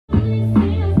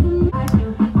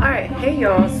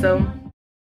y'all. So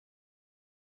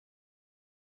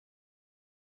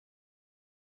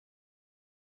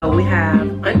we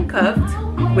have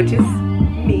uncuffed, which is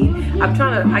me.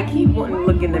 I keep wanting to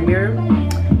look in the mirror.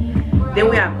 Then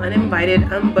we have uninvited,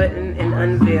 unbuttoned, and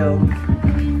unveiled.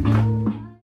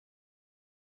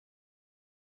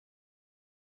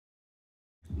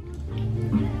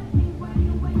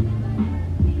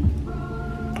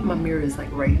 My mirror is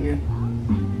like right here.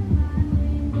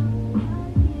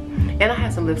 And I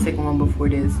had some lipstick on before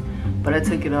this, but I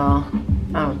took it off.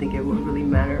 I don't think it would really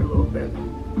matter a little bit.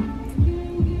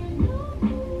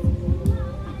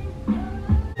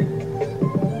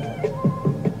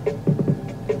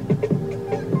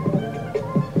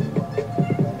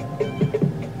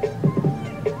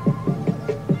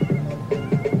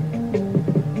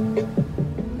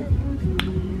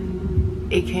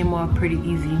 It came off pretty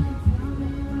easy.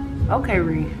 Okay,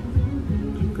 Ree.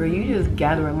 Girl, you just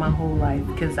gathering my whole life,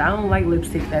 because I don't like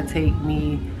lipstick that take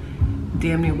me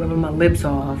damn near rubbing my lips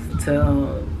off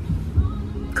to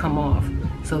come off.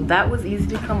 So that was easy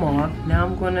to come off. Now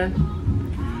I'm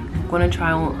gonna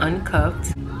try on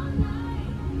uncuffed.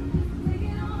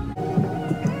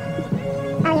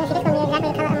 Oh yeah, see, this gonna be exactly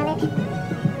the color of my lips.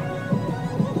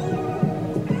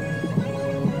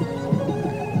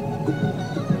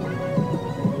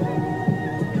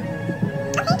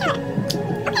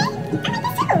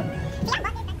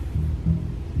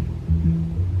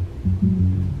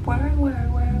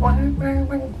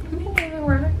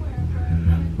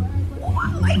 Oh, I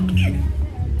like it.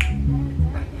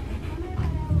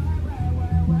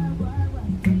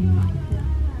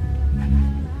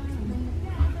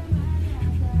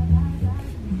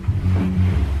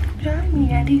 Johnny,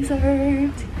 I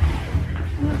deserved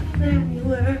what that you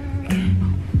were.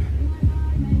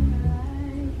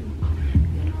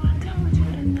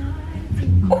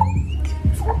 Oh,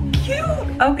 so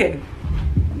cute. Okay,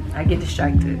 I get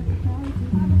distracted.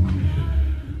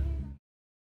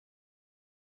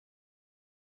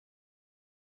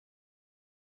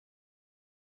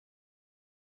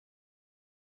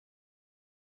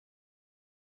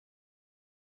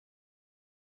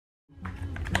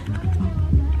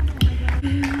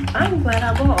 I'm glad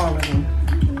I bought all of them.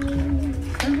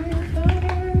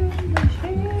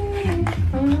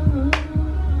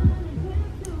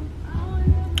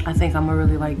 I think I'm gonna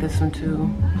really like this one too.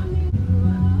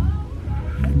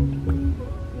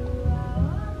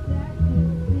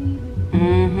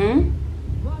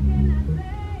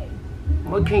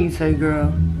 What can you say,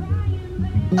 girl?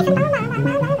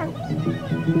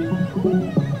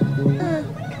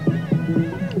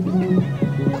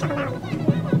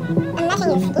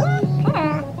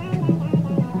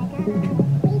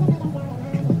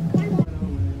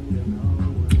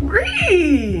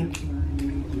 Ree!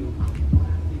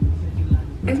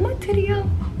 Is my titty out?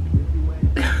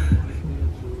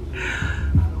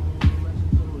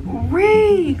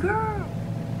 Ree, girl.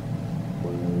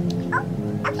 Oh,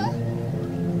 okay.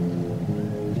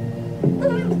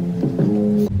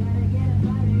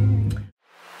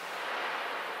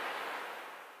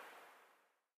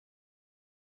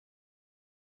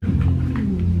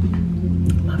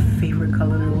 My favorite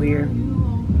color to wear.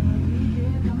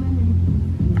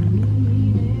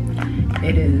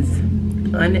 It is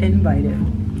Uninvited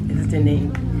is the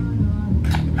name.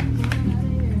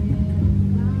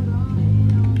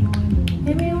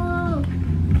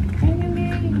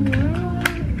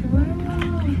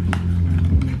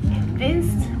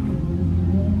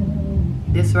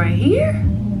 This right here.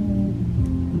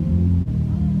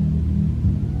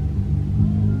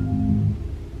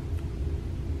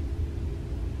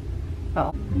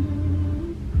 Oh.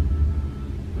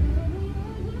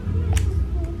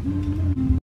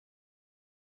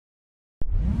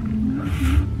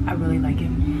 I really like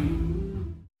it.